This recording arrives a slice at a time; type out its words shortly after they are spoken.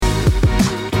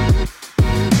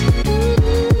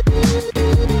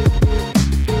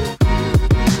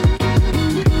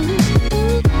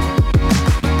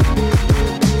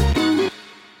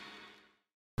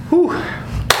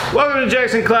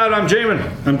Jason Cloud, I'm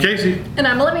Jamin. I'm Casey. And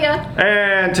I'm Olivia.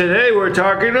 And today we're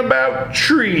talking about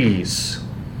trees.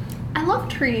 I love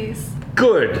trees.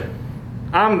 Good.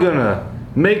 I'm gonna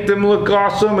make them look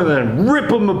awesome and then rip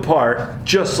them apart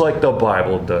just like the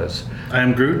Bible does. I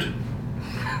am Groot.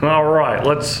 All right,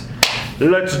 let's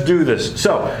do this.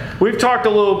 So, we've talked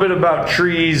a little bit about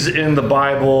trees in the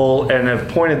Bible and have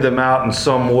pointed them out in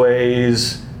some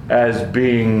ways as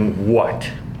being what?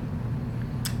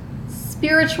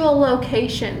 Spiritual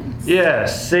locations.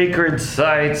 Yes, sacred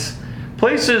sites,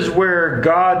 places where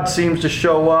God seems to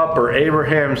show up or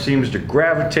Abraham seems to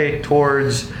gravitate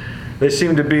towards. They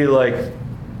seem to be like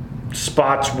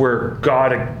spots where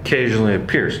God occasionally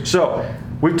appears. So,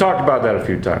 we've talked about that a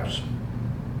few times.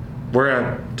 We're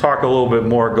going to talk a little bit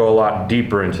more, go a lot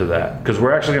deeper into that, because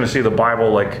we're actually going to see the Bible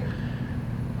like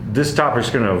this topic's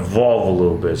going to evolve a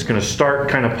little bit. It's going to start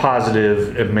kind of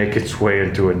positive and make its way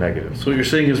into a negative. So what you're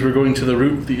saying is we're going to the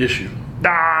root of the issue.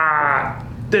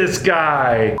 This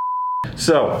guy.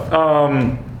 So,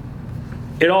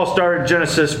 it all started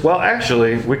Genesis. Well,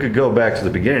 actually, we could go back to the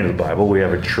beginning of the Bible. We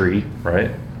have a tree,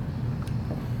 right?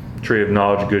 Tree of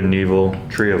knowledge, good and evil,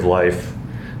 tree of life.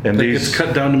 And Like these it's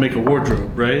cut down to make a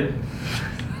wardrobe, right?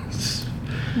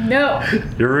 No.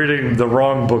 You're reading the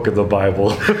wrong book of the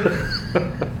Bible.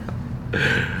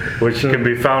 Which can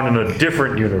be found in a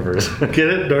different universe. Get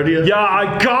it, Narnia? Yeah,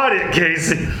 I got it,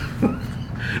 Casey.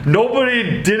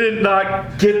 Nobody did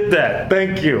not get that.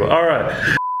 Thank you. All right.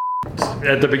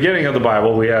 At the beginning of the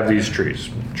Bible, we have these trees.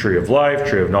 Tree of life,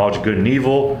 tree of knowledge, good and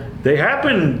evil. They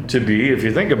happen to be, if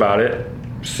you think about it,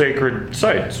 sacred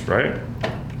sites, right?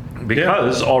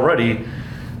 Because already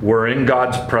we're in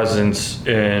God's presence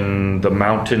in the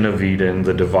mountain of Eden,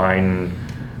 the divine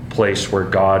place where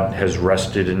God has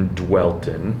rested and dwelt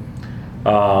in.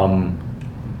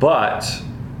 But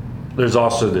there's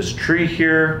also this tree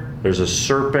here. There's a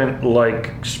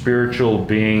serpent-like spiritual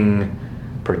being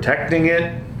protecting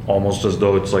it, almost as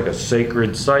though it's like a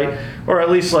sacred site, or at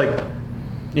least like,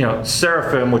 you know,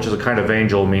 seraphim, which is a kind of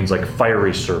angel, means like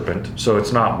fiery serpent. So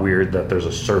it's not weird that there's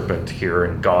a serpent here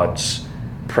in God's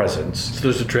presence. So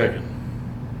there's a dragon.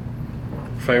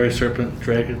 Fiery serpent,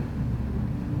 dragon.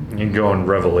 You can go in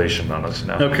Revelation on us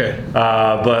now. Okay.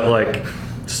 But like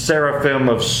seraphim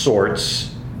of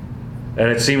sorts, and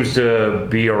it seems to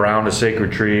be around a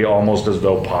sacred tree almost as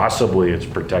though possibly it's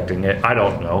protecting it. I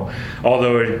don't know.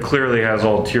 Although it clearly has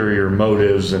ulterior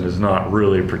motives and is not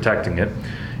really protecting it,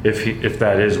 if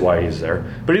that is why he's there.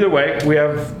 But either way, we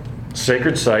have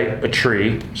sacred site, a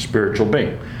tree, spiritual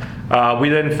being. We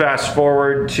then fast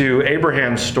forward to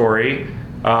Abraham's story,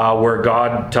 where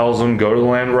God tells him, go to the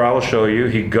land where I will show you.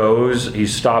 He goes, he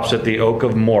stops at the oak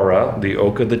of Morah. The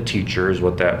oak of the teacher is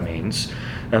what that means.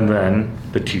 And then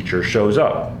the teacher shows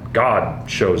up. God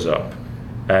shows up.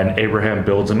 And Abraham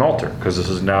builds an altar, because this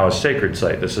is now a sacred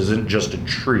site. This isn't just a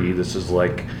tree. This is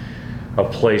like a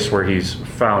place where he's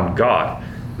found God.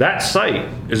 That site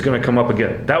is going to come up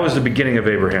again. That was the beginning of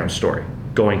Abraham's story,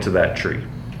 going to that tree.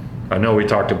 I know we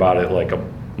talked about it like a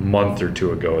month or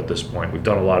two ago at this point. We've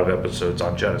done a lot of episodes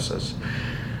on Genesis.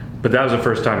 But that was the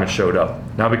first time it showed up.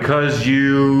 Now, because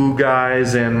you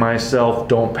guys and myself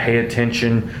don't pay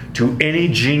attention to any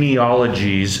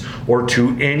genealogies or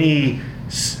to any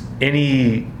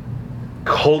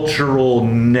cultural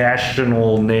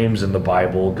national names in the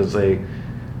Bible, because they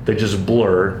just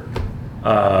blur,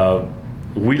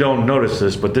 we don't notice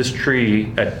this, but this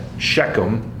tree at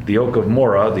Shechem, the oak of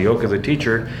Morah, the oak of the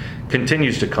teacher,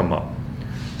 continues to come up.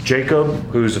 Jacob,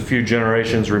 who's a few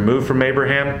generations removed from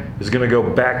Abraham, is going to go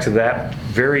back to that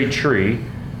very tree.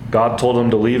 God told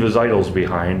him to leave his idols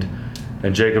behind,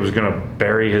 and Jacob is going to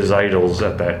bury his idols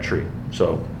at that tree.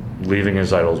 So, leaving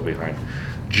his idols behind.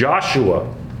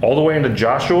 Joshua, all the way into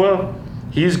Joshua,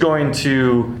 he's going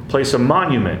to place a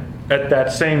monument at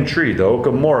that same tree, the oak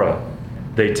of Morah.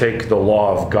 They take the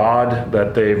law of God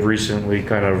that they've recently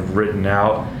kind of written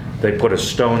out. They put a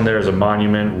stone there as a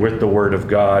monument with the word of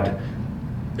God.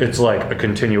 It's like a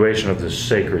continuation of this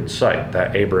sacred site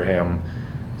that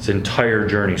Abraham's entire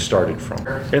journey started from.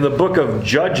 In the book of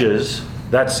Judges,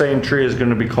 that same tree is going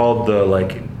to be called the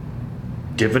like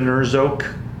diviner's oak.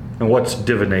 And what's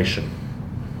divination?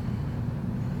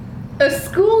 A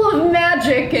school of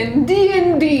magic and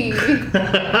D&D.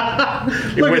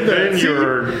 Within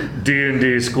your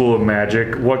D&D school of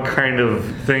magic, what kind of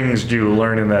things do you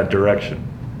learn in that direction?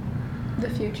 The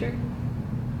future.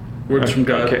 Words from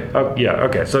God. Okay.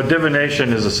 Okay. So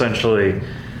divination is essentially,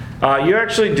 you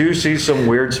actually do see some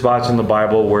weird spots in the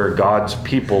Bible where God's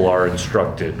people are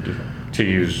instructed to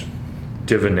use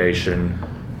divination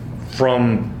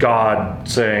from God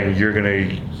saying you're going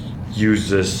to use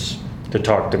this to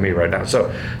talk to me right now.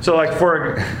 So like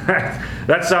for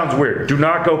that sounds weird. Do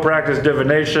not go practice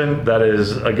divination. That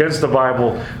is against the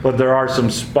Bible. But there are some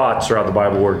spots throughout the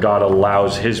Bible where God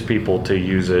allows His people to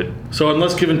use it. So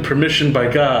unless given permission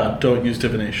by God, don't use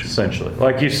divination. Essentially,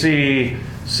 like you see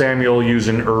Samuel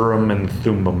using Urim and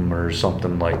Thummim or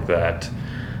something like that.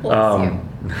 Bless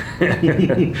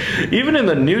you. Even in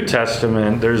the New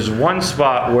Testament, there's one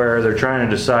spot where they're trying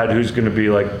to decide who's going to be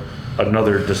like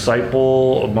another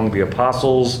disciple among the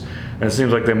apostles, and it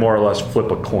seems like they more or less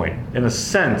flip a coin. In a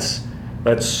sense,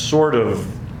 that's sort of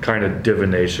kind of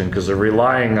divination because they're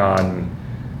relying on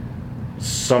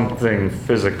something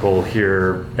physical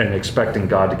here and expecting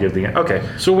God to give the... Okay,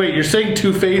 So wait, you're saying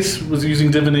Two-Face was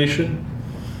using divination?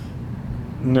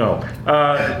 no.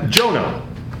 Jonah.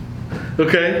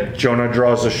 Okay. Jonah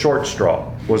draws a short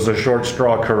straw. Was the short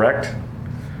straw correct?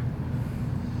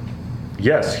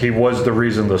 Yes, he was the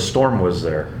reason the storm was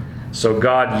there. So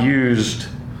God used,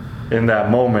 in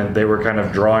that moment, they were kind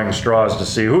of drawing straws to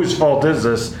see whose fault is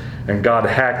this, and God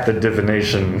hacked the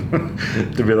divination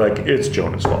to be like, it's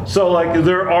Jonah's fault. So like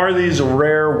there are these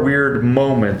rare, weird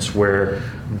moments where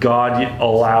God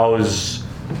allows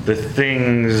the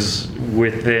things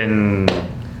within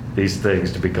these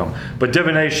things to become. But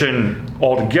divination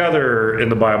altogether in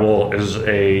the Bible is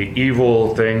a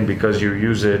evil thing because you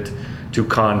use it to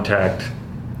contact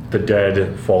the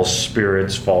dead, false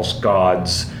spirits, false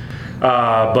gods.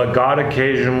 But God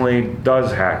occasionally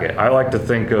does hack it. I like to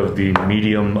think of the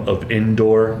medium of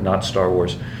Endor, not Star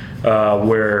Wars,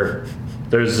 where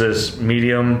there's this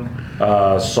medium,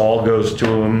 Saul goes to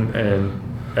him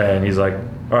and he's like,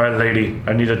 all right, lady,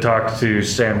 I need to talk to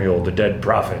Samuel, the dead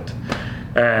prophet.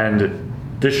 And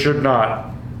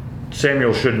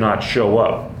Samuel should not show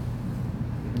up.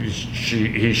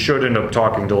 He should end up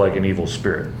talking to like an evil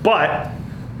spirit. But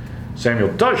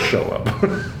Samuel does show up.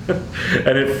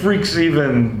 And it freaks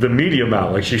even the medium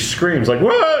out. Like she screams like,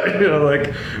 what? You know,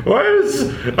 like, what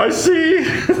is, I see.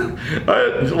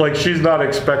 Like she's not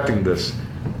expecting this.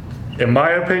 In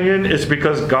my opinion, it's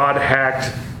because God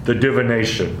hacked the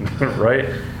divination, right?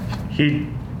 He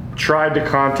tried to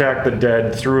contact the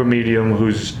dead through a medium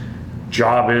whose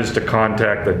job is to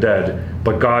contact the dead.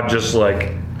 But God just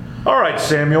like, all right,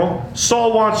 Samuel,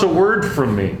 Saul wants a word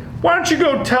from me. Why don't you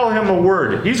go tell him a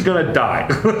word? He's going to die.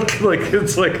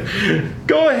 It's like,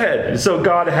 go ahead. So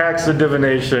God hacks the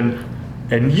divination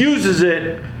and uses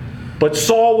it, but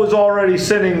Saul was already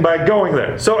sinning by going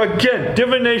there. So again,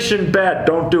 divination bad,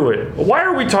 don't do it. Why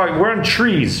are we talking? We're on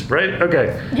trees, right?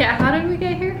 Okay. Yeah, how did we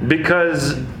get here?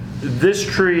 Because this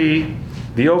tree,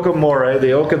 the oak of Moreh,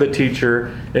 the oak of the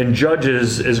teacher, in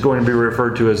Judges is going to be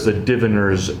referred to as the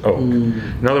diviner's oak.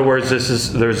 In other words,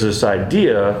 there's this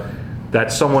idea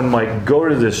that someone might go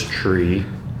to this tree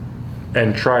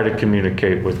and try to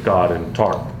communicate with God and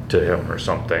talk to him or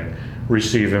something,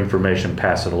 receive information,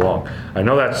 pass it along. I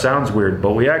know that sounds weird,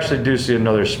 but we actually do see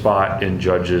another spot in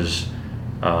Judges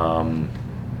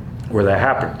where that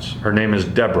happens. Her name is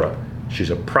Deborah. She's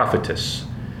a prophetess.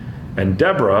 And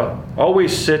Deborah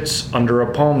always sits under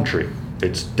a palm tree.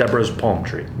 It's Deborah's palm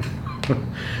tree.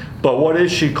 But what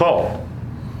is she called?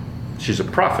 She's a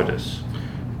prophetess.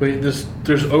 Wait,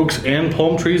 there's oaks and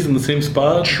palm trees in the same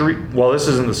spot? Well, this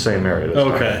isn't the same area.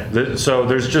 This Okay. So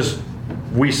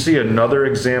we see another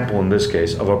example in this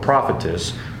case of a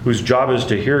prophetess whose job is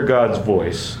to hear God's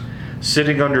voice,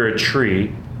 sitting under a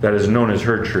tree that is known as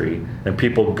her tree, and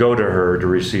people go to her to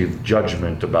receive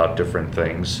judgment about different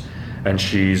things, and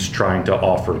she's trying to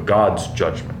offer God's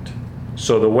judgment.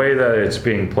 So the way that it's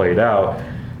being played out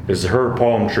is her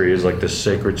palm tree is like the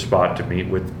sacred spot to meet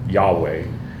with Yahweh,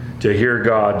 to hear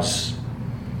God's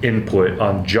input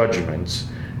on judgments,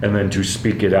 and then to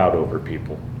speak it out over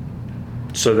people.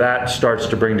 So that starts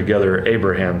to bring together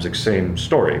Abraham's same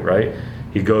story, right?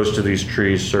 He goes to these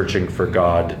trees searching for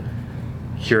God,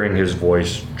 hearing his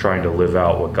voice, trying to live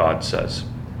out what God says.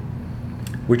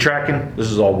 We tracking? This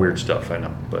is all weird stuff, I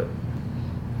know, but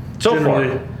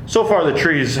so far the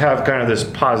trees have kind of this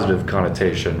positive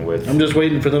connotation with... I'm just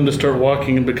waiting for them to start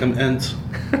walking and become Ents.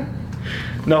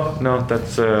 No,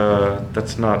 that's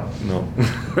not, no.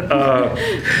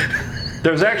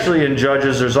 There's actually in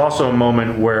Judges, there's also a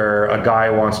moment where a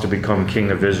guy wants to become king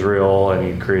of Israel and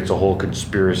he creates a whole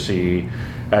conspiracy,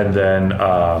 and then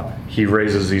he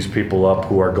raises these people up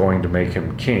who are going to make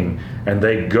him king, and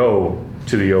they go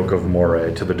to the oak of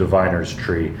Moreh, to the diviner's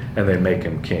tree, and they make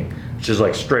him king, which is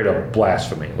like straight up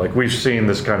blasphemy. Like we've seen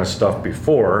this kind of stuff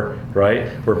before, right?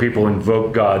 Where people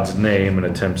invoke God's name in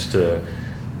attempts to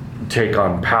take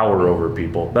on power over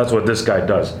people. That's what this guy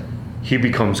does. he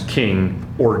becomes king,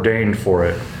 ordained for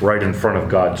it, right in front of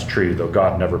God's tree, though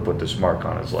God never put this mark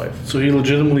on his life. So he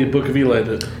legitimately Book of Eli'd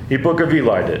it. He Book of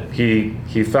Eli'd it.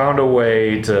 He found a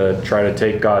way to try to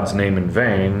take God's name in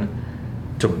vain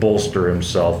to bolster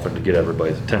himself and to get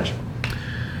everybody's attention.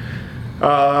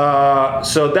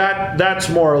 So that's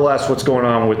more or less what's going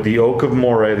on with the oak of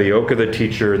Moreh, the oak of the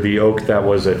teacher, the oak that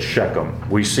was at Shechem.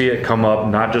 We see it come up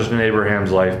not just in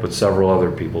Abraham's life, but several other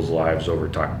people's lives over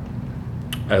time.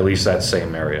 At least that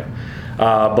same area.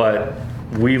 But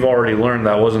we've already learned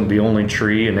that wasn't the only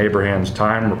tree in Abraham's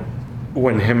time.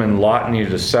 When him and Lot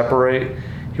needed to separate,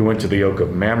 he went to the oak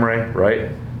of Mamre,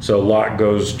 right? So Lot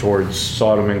goes towards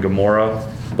Sodom and Gomorrah,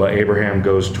 but Abraham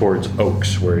goes towards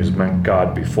oaks, where he's met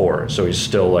God before. So he's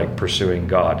still like pursuing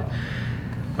God.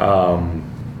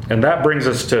 And that brings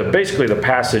us to basically the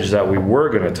passage that we were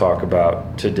going to talk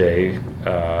about today,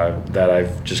 that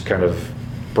I've just kind of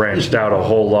branched out a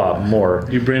whole lot more.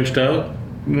 You branched out?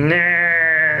 Nah,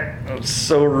 I'm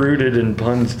so rooted in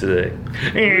puns today.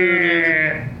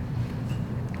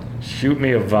 Shoot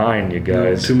me a vine, you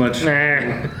guys. Too much.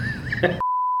 Nah.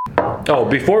 Oh,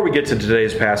 before we get to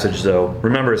today's passage, though,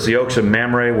 remember it's the oaks of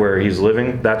Mamre where he's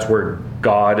living. That's where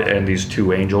God and these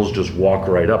two angels just walk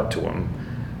right up to him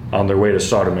on their way to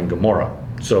Sodom and Gomorrah.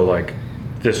 So, like,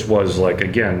 this was, like,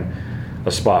 again,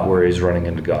 a spot where he's running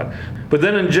into God. But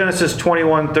then in Genesis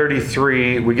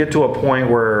 21:33, we get to a point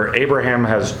where Abraham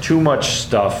has too much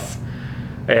stuff,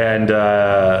 and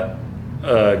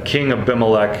King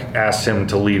Abimelech asks him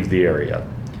to leave the area.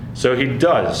 So he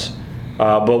does.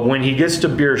 But when he gets to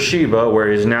Beersheba,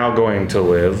 where he's now going to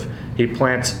live, he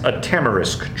plants a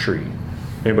tamarisk tree.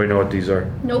 Anybody know what these are?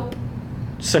 Nope.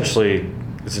 Essentially,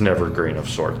 it's an evergreen of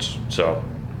sorts. So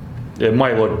it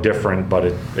might look different, but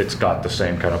it's got the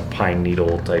same kind of pine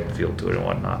needle type feel to it and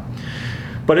whatnot.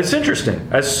 But it's interesting.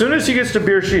 As soon as he gets to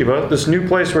Beersheba, this new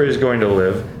place where he's going to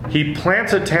live, he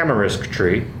plants a tamarisk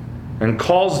tree and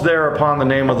calls there upon the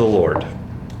name of the Lord.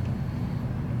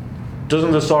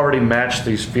 Doesn't this already match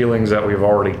these feelings that we've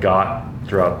already got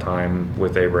throughout time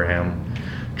with Abraham?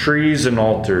 Trees and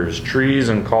altars, trees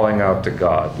and calling out to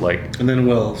God, like, And then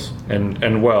wells.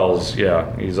 and wells.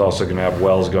 Yeah, he's also going to have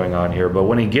wells going on here. But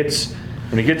when he gets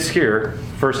here,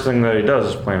 first thing that he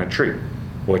does is plant a tree,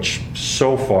 which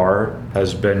so far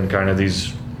has been kind of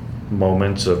these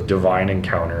moments of divine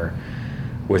encounter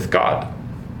with God.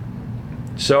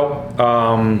 So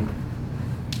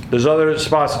there's other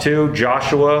spots too.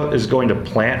 Joshua is going to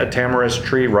plant a tamarisk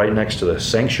tree right next to the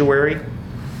sanctuary.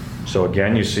 So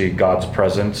again, you see God's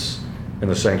presence in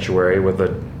the sanctuary with a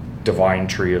divine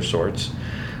tree of sorts.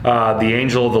 The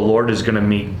angel of the Lord is going to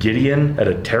meet Gideon at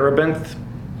a terebinth,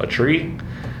 a tree.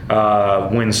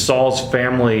 When Saul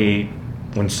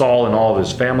and all of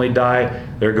his family die,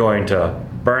 they're going to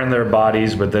burn their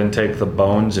bodies, but then take the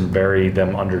bones and bury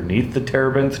them underneath the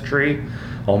terebinth tree,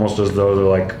 almost as though they're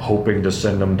like hoping to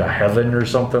send them to heaven or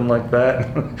something like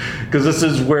that. Because this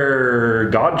is where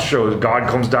God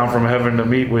comes down from heaven to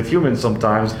meet with humans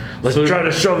sometimes. Let's try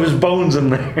to shove his bones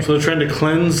in there. So they're trying to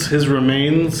cleanse his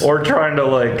remains? Or trying to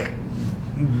like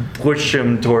push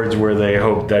him towards where they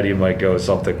hope that he might go,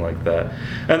 something like that.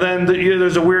 And then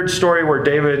there's a weird story where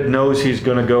David knows he's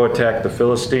going to go attack the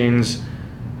Philistines.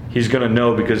 He's going to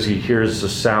know because he hears the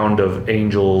sound of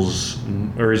angels,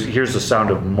 or he hears the sound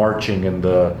of marching in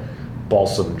the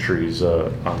balsam trees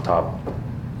on top,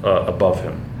 above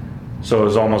him. So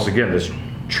it's almost, again, this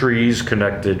trees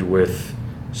connected with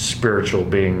spiritual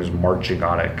beings marching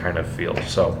on it kind of feel.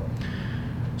 So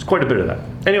it's quite a bit of that.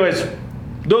 Anyways,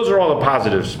 those are all the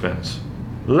positive spins.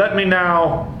 Let me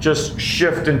now just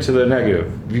shift into the negative.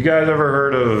 Have you guys ever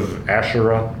heard of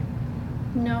Asherah?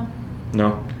 No.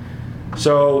 No?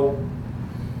 So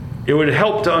it would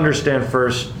help to understand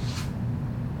first,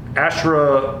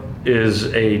 Asherah is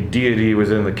a deity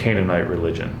within the Canaanite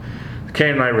religion. The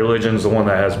Canaanite religion is the one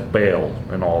that has Baal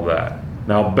and all that.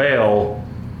 Now Baal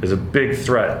is a big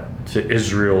threat to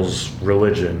Israel's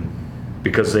religion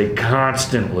because they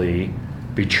constantly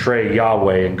betray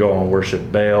Yahweh and go and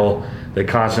worship Baal. They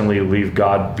constantly leave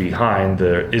God behind,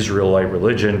 the Israelite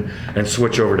religion, and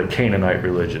switch over to Canaanite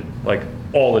religion, like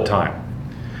all the time.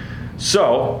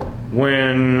 So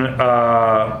when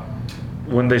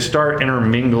they start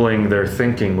intermingling their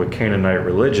thinking with Canaanite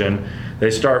religion, they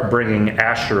start bringing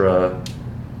Asherah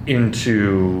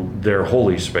into their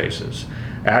holy spaces.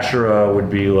 Asherah would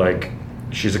be like,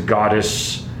 she's a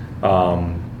goddess,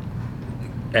 and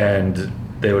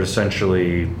they would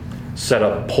essentially set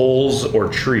up poles or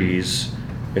trees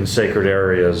in sacred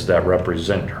areas that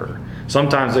represent her.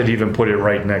 Sometimes they'd even put it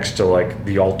right next to like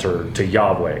the altar to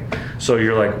Yahweh. So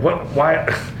you're like, what? Why?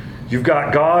 You've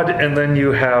got God, and then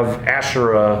you have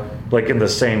Asherah like in the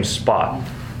same spot.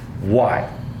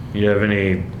 Why? You have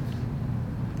any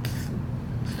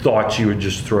thoughts you would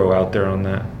just throw out there on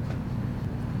that?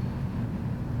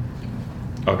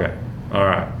 Okay, all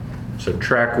right. So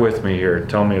track with me here.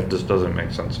 Tell me if this doesn't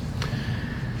make sense.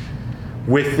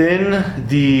 Within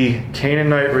the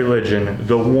Canaanite religion,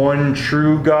 the one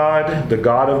true God, the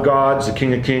God of gods, the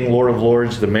King of kings, Lord of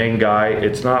lords, the main guy,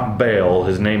 it's not Baal.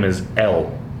 His name is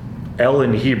El. El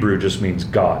in Hebrew just means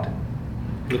God.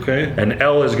 Okay. And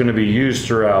El is going to be used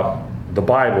throughout the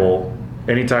Bible.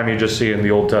 Anytime you just see in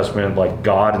the Old Testament like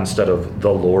God instead of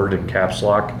the Lord in caps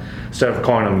lock, instead of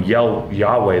calling him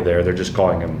Yahweh there, they're just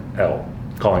calling him El,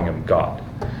 calling him God.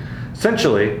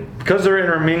 Essentially, because they're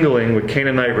intermingling with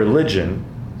Canaanite religion,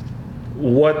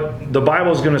 what the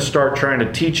Bible is going to start trying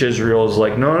to teach Israel is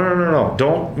like, no.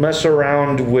 Don't mess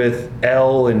around with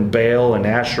El and Baal and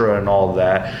Asherah and all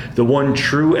that. The one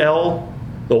true El,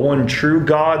 the one true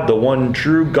God, the one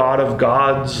true God of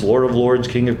gods, Lord of lords,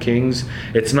 King of kings.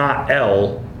 It's not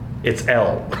El, it's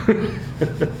El.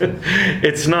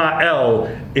 It's not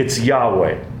El, it's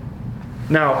Yahweh.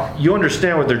 Now, you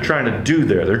understand what they're trying to do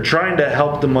there. They're trying to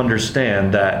help them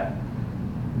understand that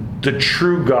the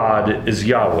true God is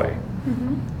Yahweh.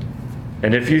 Mm-hmm.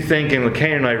 And if you think in the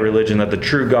Canaanite religion that the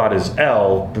true God is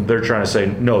El, then they're trying to say,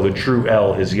 no, the true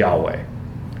El is Yahweh.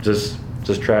 Just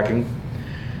tracking?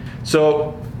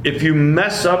 So if you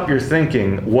mess up your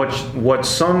thinking, what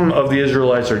some of the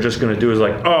Israelites are just going to do is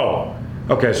like, oh,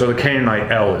 okay, so the Canaanite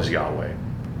El is Yahweh.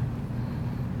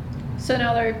 So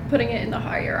now they're putting it in the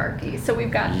hierarchy. So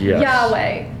we've got Yes.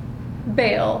 Yahweh,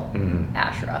 Baal,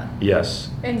 Asherah, Yes.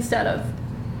 instead of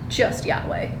just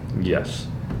Yahweh. Yes.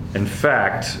 In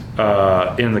fact,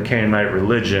 in the Canaanite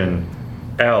religion,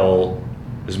 El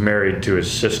is married to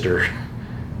his sister,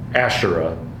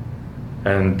 Asherah,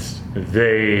 and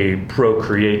they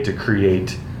procreate to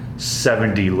create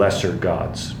 70 lesser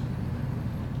gods.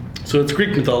 So it's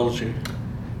Greek mythology.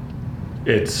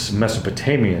 It's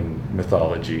Mesopotamian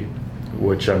mythology,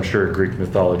 which I'm sure Greek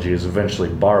mythology is eventually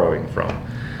borrowing from.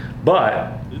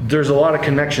 But there's a lot of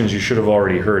connections you should have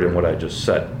already heard in what I just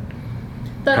said.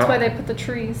 That's How- why they put the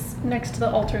trees next to the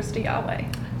altars to Yahweh.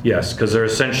 Yes, because they're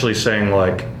essentially saying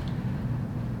like,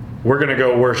 we're going to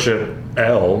go worship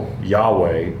El,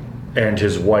 Yahweh, and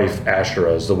his wife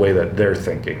Asherah is the way that they're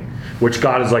thinking. Which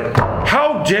God is like,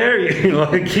 how dare you?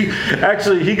 Like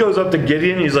he goes up to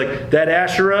Gideon. He's like, that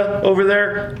Asherah over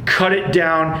there, cut it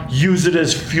down, use it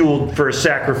as fuel for a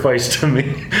sacrifice to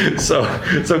me. So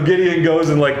Gideon goes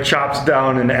and like chops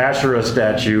down an Asherah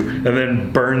statue and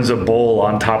then burns a bowl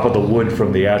on top of the wood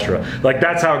from the Asherah. Like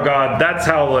that's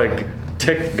how like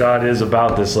ticked God is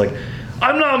about this. Like,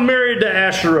 I'm not married to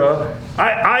Asherah.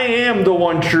 I am the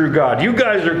one true God. You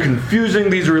guys are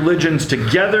confusing these religions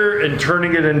together and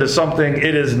turning it into something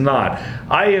it is not.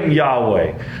 I am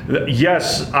Yahweh.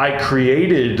 Yes, I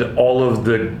created all of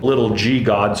the little g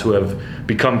gods who have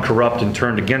become corrupt and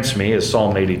turned against me, as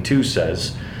Psalm 82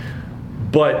 says.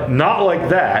 But not like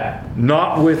that.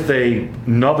 Not with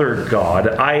another God.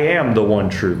 I am the one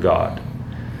true God.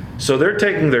 So they're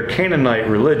taking their Canaanite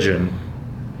religion,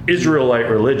 Israelite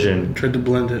religion, Tried to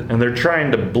blend it. and they're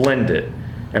trying to blend it.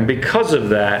 And because of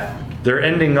that, they're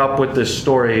ending up with this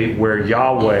story where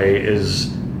Yahweh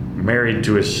is married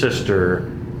to his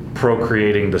sister,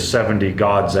 procreating the 70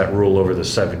 gods that rule over the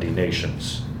 70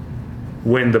 nations.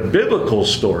 When the biblical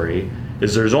story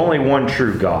is there's only one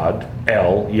true God,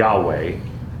 El, Yahweh,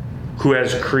 who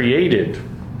has created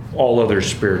all other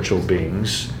spiritual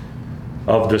beings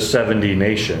of the 70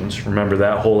 nations. Remember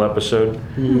that whole episode?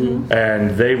 Mm-hmm. And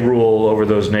they rule over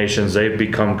those nations. They've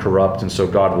become corrupt, and so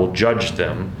God will judge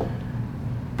them.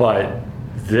 But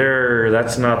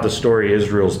that's not the story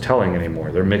Israel's telling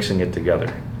anymore. They're mixing it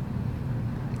together.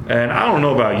 And I don't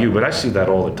know about you, but I see that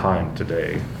all the time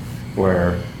today,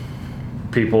 where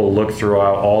people look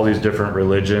throughout all these different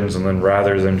religions, and then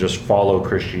rather than just follow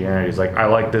Christianity, it's like, I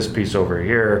like this piece over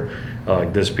here, I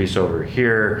like this piece over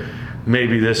here.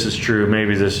 Maybe this is true,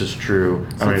 maybe this is true.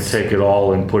 I'm going to take it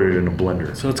all and put it in a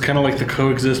blender. So it's kind of like the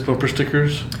coexist bumper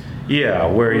stickers. Yeah,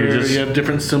 where you just... you have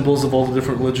different symbols of all the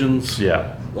different religions.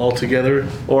 Yeah. All together.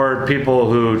 Or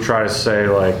people who try to say,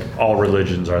 like, all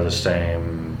religions are the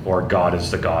same, or God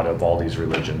is the God of all these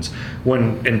religions.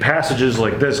 When in passages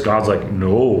like this, God's like,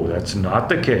 no, that's not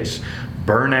the case.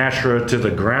 Burn Asherah to the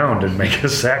ground and make a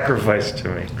sacrifice to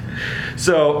me.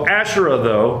 So Asherah,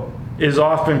 though, is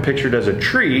often pictured as a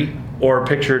tree, or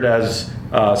pictured as,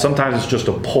 sometimes it's just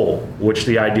a pole, which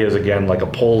the idea is, again, like a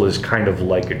pole is kind of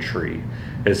like a tree.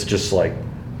 It's just like,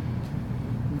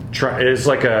 it's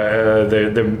like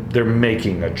they're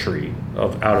making a tree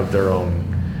out of their own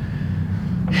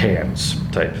hands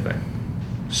type thing.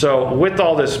 So with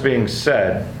all this being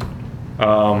said,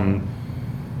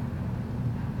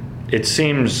 it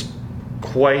seems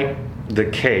quite the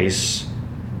case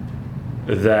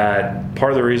that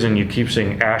part of the reason you keep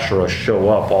seeing Asherah show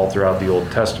up all throughout the Old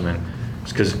Testament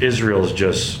is because Israel's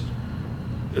just,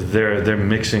 they're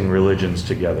mixing religions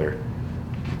together.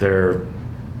 They're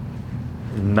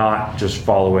not just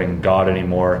following God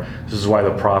anymore. This is why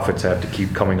the prophets have to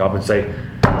keep coming up and say,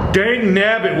 dang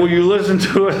nabbit, will you listen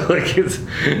to it? Like,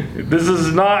 this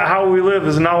is not how we live.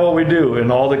 This is not what we do.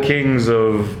 And all the kings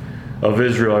of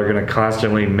Israel are going to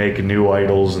constantly make new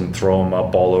idols and throw them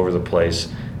up all over the place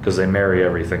because they marry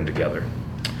everything together.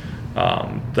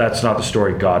 That's not the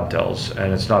story God tells,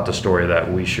 and it's not the story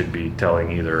that we should be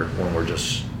telling either when we're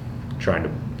just trying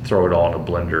to throw it all in a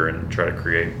blender and try to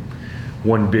create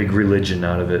one big religion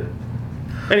out of it.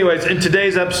 Anyways, in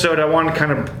today's episode, I want to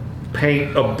kind of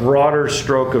paint a broader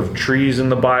stroke of trees in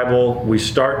the Bible. We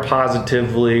start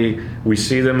positively. We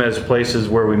see them as places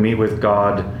where we meet with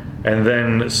God, and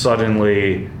then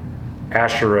suddenly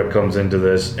Asherah comes into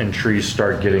this, and trees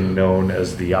start getting known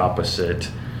as the opposite.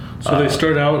 So they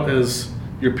start out as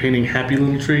you're painting happy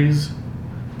little trees,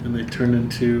 and they turn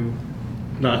into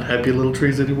not happy little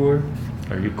trees anymore.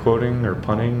 Are you quoting or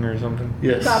punning or something?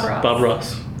 Yes, Bob Ross. Bob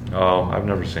Ross. Oh, I've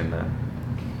never seen that.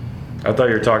 I thought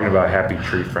you were talking about Happy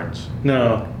Tree Friends,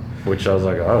 No, which I was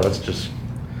like, oh, that's just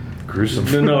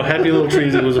gruesome. no, happy little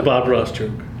trees. It was a Bob Ross joke.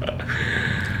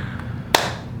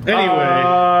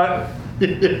 Anyway,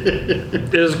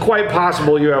 it is quite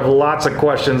possible you have lots of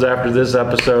questions after this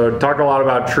episode. Talk a lot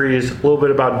about trees, a little bit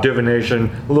about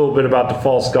divination, a little bit about the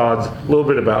false gods, a little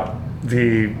bit about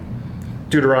the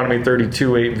Deuteronomy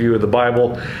 32:8 view of the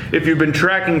Bible. If you've been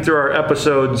tracking through our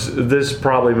episodes, this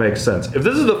probably makes sense. If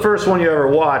this is the first one you ever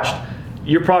watched,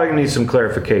 you're probably going to need some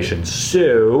clarification.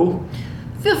 So,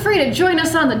 Feel free to join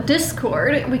us on the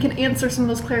Discord. We can answer some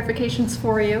of those clarifications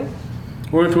for you.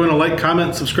 or if you want to like,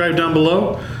 comment, subscribe down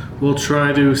below, we'll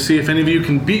try to see if any of you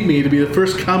can beat me to be the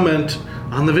first comment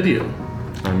on the video.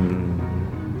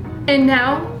 And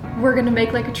now, we're gonna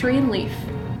make like a tree and leaf.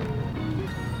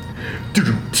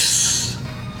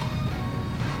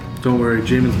 Don't worry,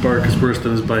 Jamin's bark is worse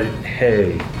than his bite.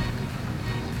 hey,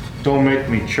 don't make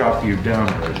me chop you down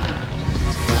right now.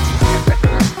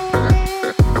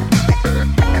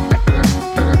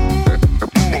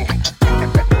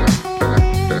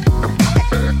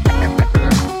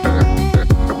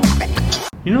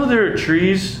 You know there are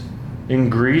trees in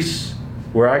Greece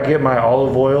where I get my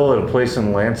olive oil at a place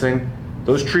in Lansing?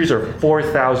 Those trees are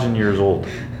 4,000 years old.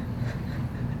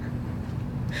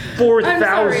 4,000! I'm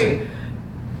sorry.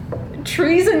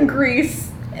 Trees in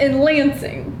Greece in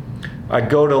Lansing. I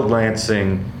go to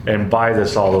Lansing and buy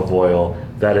this olive oil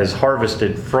that is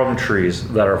harvested from trees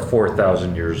that are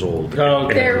 4,000 years old. Oh,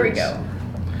 okay. There we go.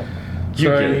 You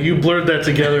get Sorry, it. you blurred that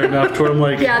together enough to where I'm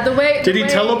like, Yeah, the way. did the he way-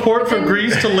 teleport from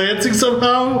Greece to Lansing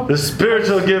somehow? The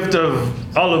spiritual gift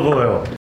of olive oil.